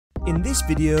In this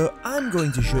video, I'm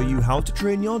going to show you how to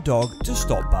train your dog to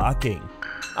stop barking.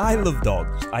 I love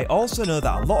dogs. I also know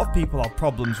that a lot of people have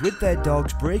problems with their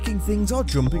dogs breaking things or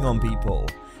jumping on people.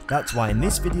 That's why in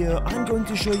this video, I'm going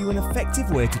to show you an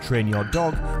effective way to train your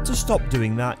dog to stop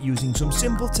doing that using some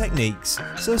simple techniques,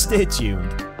 so stay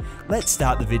tuned. Let's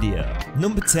start the video.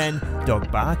 Number 10.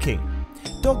 Dog barking.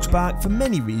 Dogs bark for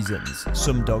many reasons.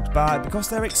 Some dogs bark because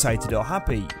they're excited or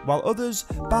happy, while others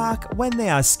bark when they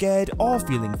are scared or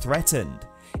feeling threatened.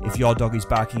 If your dog is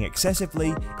barking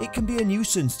excessively, it can be a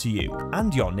nuisance to you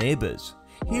and your neighbours.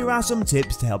 Here are some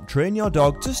tips to help train your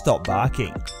dog to stop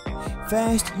barking.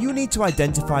 First, you need to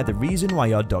identify the reason why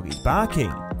your dog is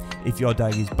barking. If your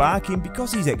dog is barking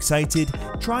because he's excited,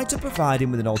 try to provide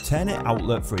him with an alternate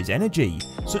outlet for his energy,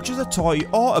 such as a toy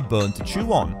or a bone to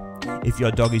chew on. If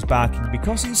your dog is barking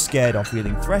because he's scared or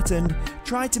feeling threatened,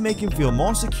 try to make him feel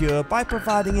more secure by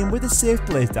providing him with a safe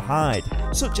place to hide,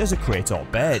 such as a crate or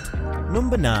bed.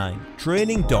 Number 9.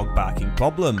 Training dog barking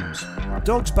problems.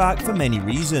 Dogs bark for many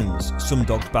reasons. Some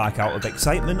dogs bark out of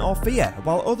excitement or fear,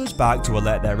 while others bark to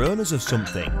alert their owners of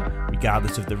something.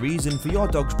 Regardless of the reason for your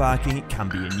dog's barking, it can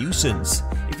be a nuisance.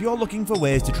 If you're looking for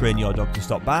ways to train your dog to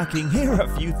stop barking, here are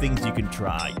a few things you can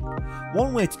try.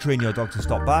 One way to train your dog to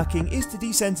stop barking is to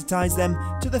desensitize them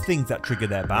to the things that trigger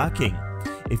their barking.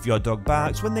 If your dog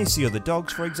barks when they see other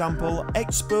dogs, for example,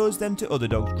 expose them to other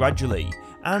dogs gradually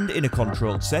and in a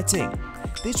controlled setting.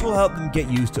 This will help them get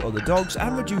used to other dogs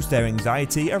and reduce their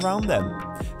anxiety around them.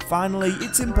 Finally,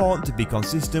 it's important to be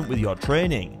consistent with your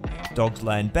training. Dogs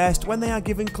learn best when they are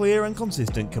given clear and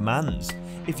consistent commands.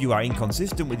 If you are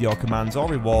inconsistent with your commands or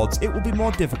rewards, it will be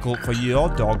more difficult for your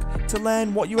dog to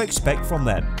learn what you expect from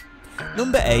them.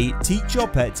 Number 8. Teach your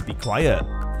pet to be quiet.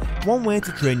 One way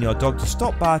to train your dog to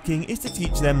stop barking is to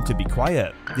teach them to be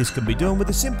quiet. This can be done with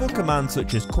a simple command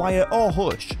such as quiet or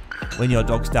hush. When your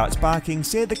dog starts barking,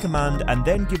 say the command and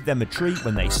then give them a treat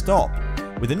when they stop.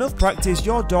 With enough practice,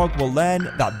 your dog will learn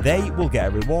that they will get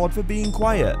a reward for being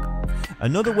quiet.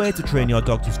 Another way to train your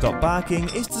dog to stop barking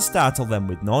is to startle them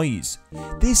with noise.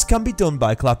 This can be done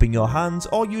by clapping your hands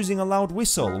or using a loud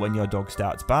whistle when your dog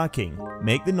starts barking.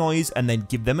 Make the noise and then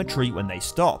give them a treat when they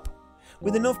stop.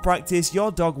 With enough practice,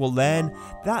 your dog will learn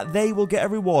that they will get a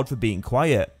reward for being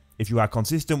quiet. If you are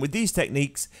consistent with these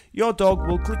techniques, your dog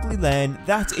will quickly learn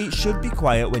that it should be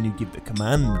quiet when you give the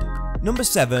command. Number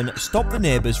 7. Stop the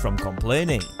neighbours from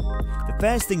complaining. The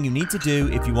first thing you need to do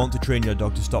if you want to train your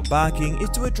dog to stop barking is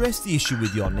to address the issue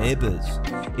with your neighbours.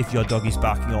 If your dog is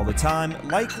barking all the time,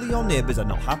 likely your neighbours are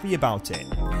not happy about it.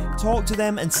 Talk to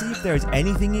them and see if there is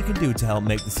anything you can do to help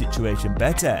make the situation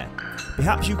better.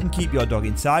 Perhaps you can keep your dog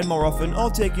inside more often or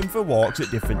take him for walks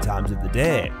at different times of the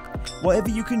day. Whatever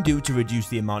you can do to reduce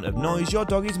the amount of noise your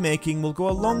dog is making will go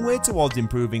a long way towards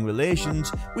improving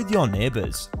relations with your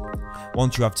neighbours.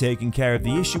 Once you have taken care of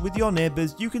the issue with your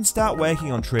neighbours, you can start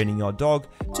working on training your dog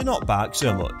to not bark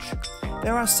so much.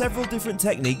 There are several different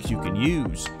techniques you can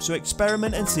use, so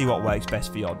experiment and see what works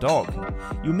best for your dog.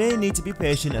 You may need to be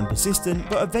patient and persistent,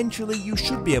 but eventually you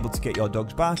should be able to get your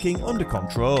dog's barking under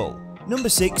control. Number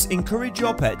 6. Encourage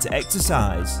your pet to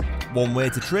exercise. One way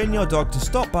to train your dog to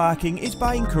stop barking is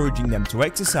by encouraging them to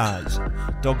exercise.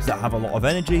 Dogs that have a lot of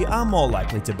energy are more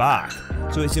likely to bark,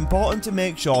 so it's important to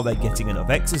make sure they're getting enough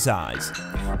exercise.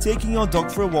 Taking your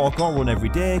dog for a walk or run every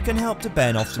day can help to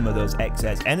burn off some of those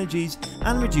excess energies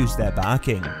and reduce their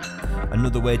barking.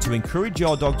 Another way to encourage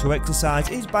your dog to exercise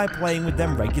is by playing with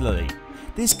them regularly.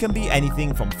 This can be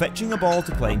anything from fetching a ball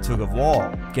to playing tug of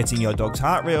war. Getting your dog's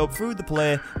heart rate up through the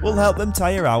play will help them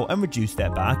tire out and reduce their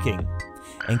barking.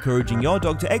 Encouraging your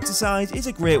dog to exercise is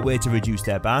a great way to reduce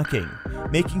their barking.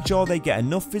 Making sure they get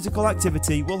enough physical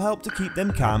activity will help to keep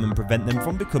them calm and prevent them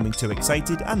from becoming too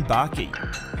excited and barky.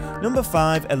 Number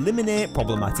 5. Eliminate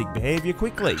problematic behaviour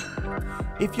quickly.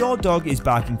 If your dog is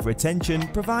barking for attention,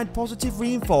 provide positive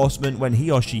reinforcement when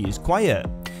he or she is quiet.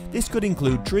 This could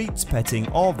include treats,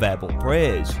 petting or verbal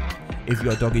praise. If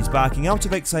your dog is barking out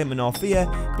of excitement or fear,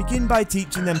 begin by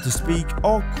teaching them to speak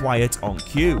or quiet on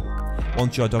cue.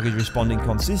 Once your dog is responding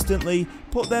consistently,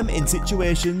 put them in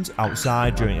situations,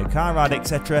 outside, during a car ride,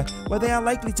 etc., where they are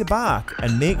likely to bark,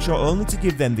 and make sure only to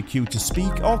give them the cue to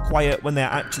speak or quiet when they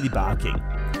are actually barking.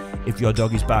 If your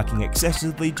dog is barking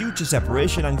excessively due to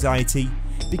separation anxiety,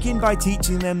 begin by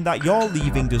teaching them that your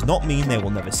leaving does not mean they will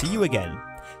never see you again.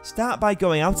 Start by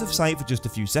going out of sight for just a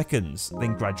few seconds,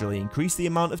 then gradually increase the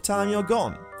amount of time you're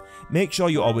gone. Make sure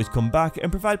you always come back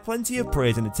and provide plenty of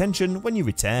praise and attention when you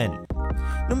return.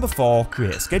 Number 4.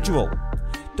 Create a schedule.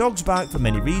 Dogs bark for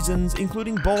many reasons,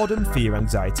 including boredom, fear,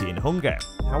 anxiety and hunger.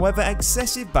 However,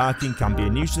 excessive barking can be a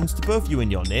nuisance to both you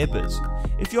and your neighbours.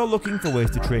 If you're looking for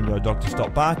ways to train your dog to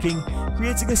stop barking,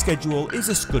 creating a schedule is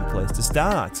a good place to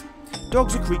start.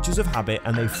 Dogs are creatures of habit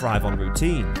and they thrive on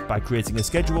routine. By creating a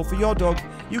schedule for your dog,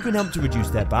 you can help to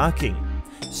reduce their barking.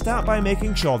 Start by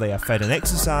making sure they are fed and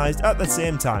exercised at the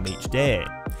same time each day.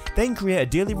 Then create a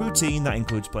daily routine that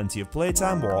includes plenty of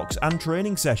playtime, walks and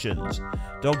training sessions.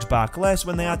 Dogs bark less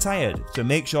when they are tired, so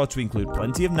make sure to include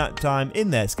plenty of nap time in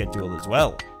their schedule as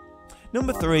well.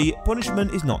 Number 3.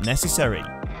 Punishment is not necessary.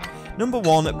 Number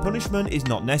 1. Punishment is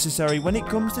not necessary when it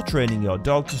comes to training your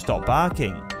dog to stop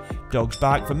barking. Dogs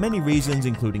bark for many reasons,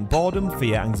 including boredom,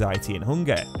 fear, anxiety and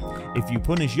hunger. If you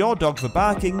punish your dog for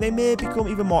barking, they may become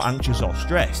even more anxious or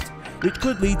stressed, which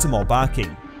could lead to more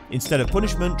barking. Instead of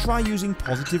punishment, try using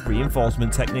positive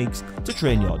reinforcement techniques to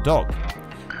train your dog.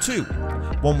 2.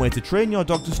 One way to train your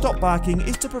dog to stop barking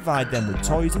is to provide them with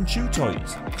toys and chew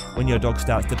toys. When your dog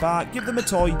starts to bark, give them a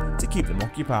toy to keep them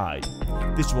occupied.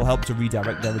 This will help to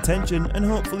redirect their attention and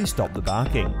hopefully stop the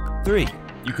barking. 3.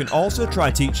 You can also try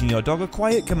teaching your dog a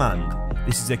quiet command.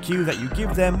 This is a cue that you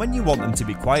give them when you want them to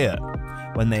be quiet.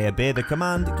 When they obey the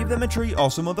command, give them a treat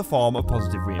or some other form of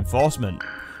positive reinforcement.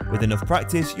 With enough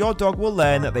practice, your dog will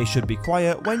learn that they should be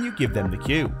quiet when you give them the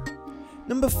cue.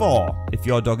 Number 4. If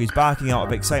your dog is barking out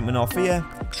of excitement or fear,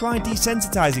 try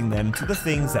desensitizing them to the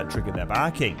things that trigger their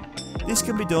barking. This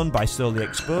can be done by slowly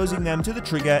exposing them to the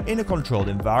trigger in a controlled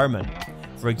environment.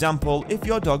 For example, if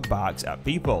your dog barks at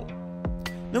people.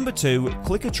 Number 2.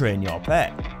 Clicker train your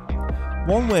pet.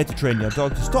 One way to train your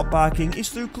dog to stop barking is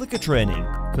through clicker training.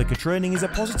 Clicker training is a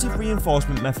positive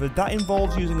reinforcement method that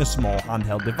involves using a small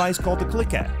handheld device called the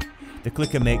clicker. The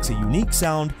clicker makes a unique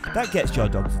sound that gets your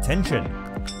dog's attention.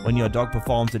 When your dog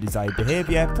performs the desired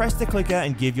behaviour, press the clicker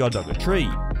and give your dog a treat.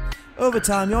 Over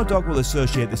time, your dog will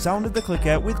associate the sound of the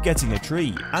clicker with getting a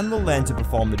treat and will learn to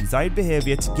perform the desired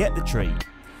behaviour to get the treat.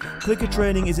 Clicker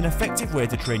training is an effective way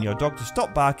to train your dog to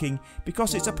stop barking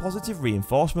because it's a positive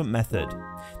reinforcement method.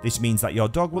 This means that your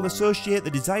dog will associate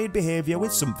the desired behaviour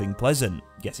with something pleasant,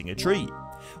 getting a treat,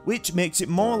 which makes it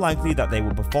more likely that they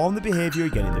will perform the behaviour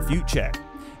again in the future.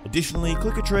 Additionally,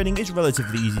 clicker training is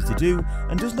relatively easy to do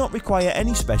and does not require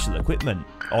any special equipment.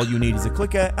 All you need is a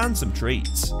clicker and some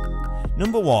treats.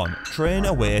 Number 1. Train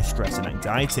away stress and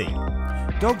anxiety.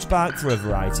 Dogs bark for a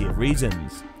variety of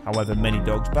reasons. However, many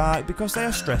dogs bark because they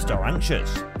are stressed or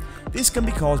anxious. This can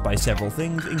be caused by several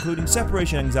things, including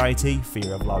separation anxiety,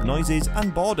 fear of loud noises,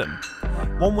 and boredom.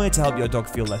 One way to help your dog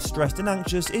feel less stressed and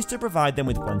anxious is to provide them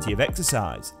with plenty of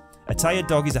exercise. A tired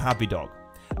dog is a happy dog.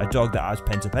 A dog that has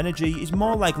pent-up energy is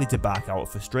more likely to bark out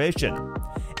of frustration.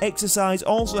 Exercise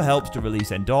also helps to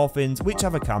release endorphins, which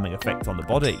have a calming effect on the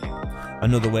body.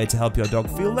 Another way to help your dog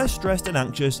feel less stressed and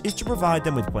anxious is to provide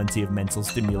them with plenty of mental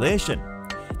stimulation.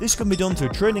 This can be done through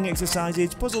training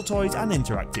exercises, puzzle toys and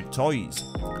interactive toys.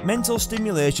 Mental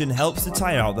stimulation helps to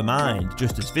tire out the mind,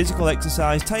 just as physical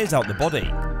exercise tires out the body.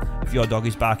 If your dog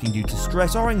is barking due to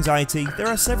stress or anxiety, there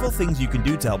are several things you can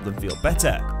do to help them feel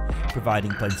better.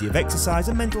 Providing plenty of exercise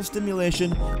and mental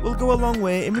stimulation will go a long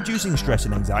way in reducing stress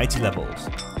and anxiety levels.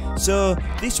 So,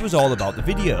 this was all about the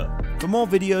video. For more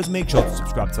videos, make sure to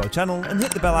subscribe to our channel and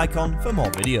hit the bell icon for more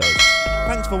videos.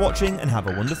 Thanks for watching and have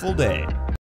a wonderful day.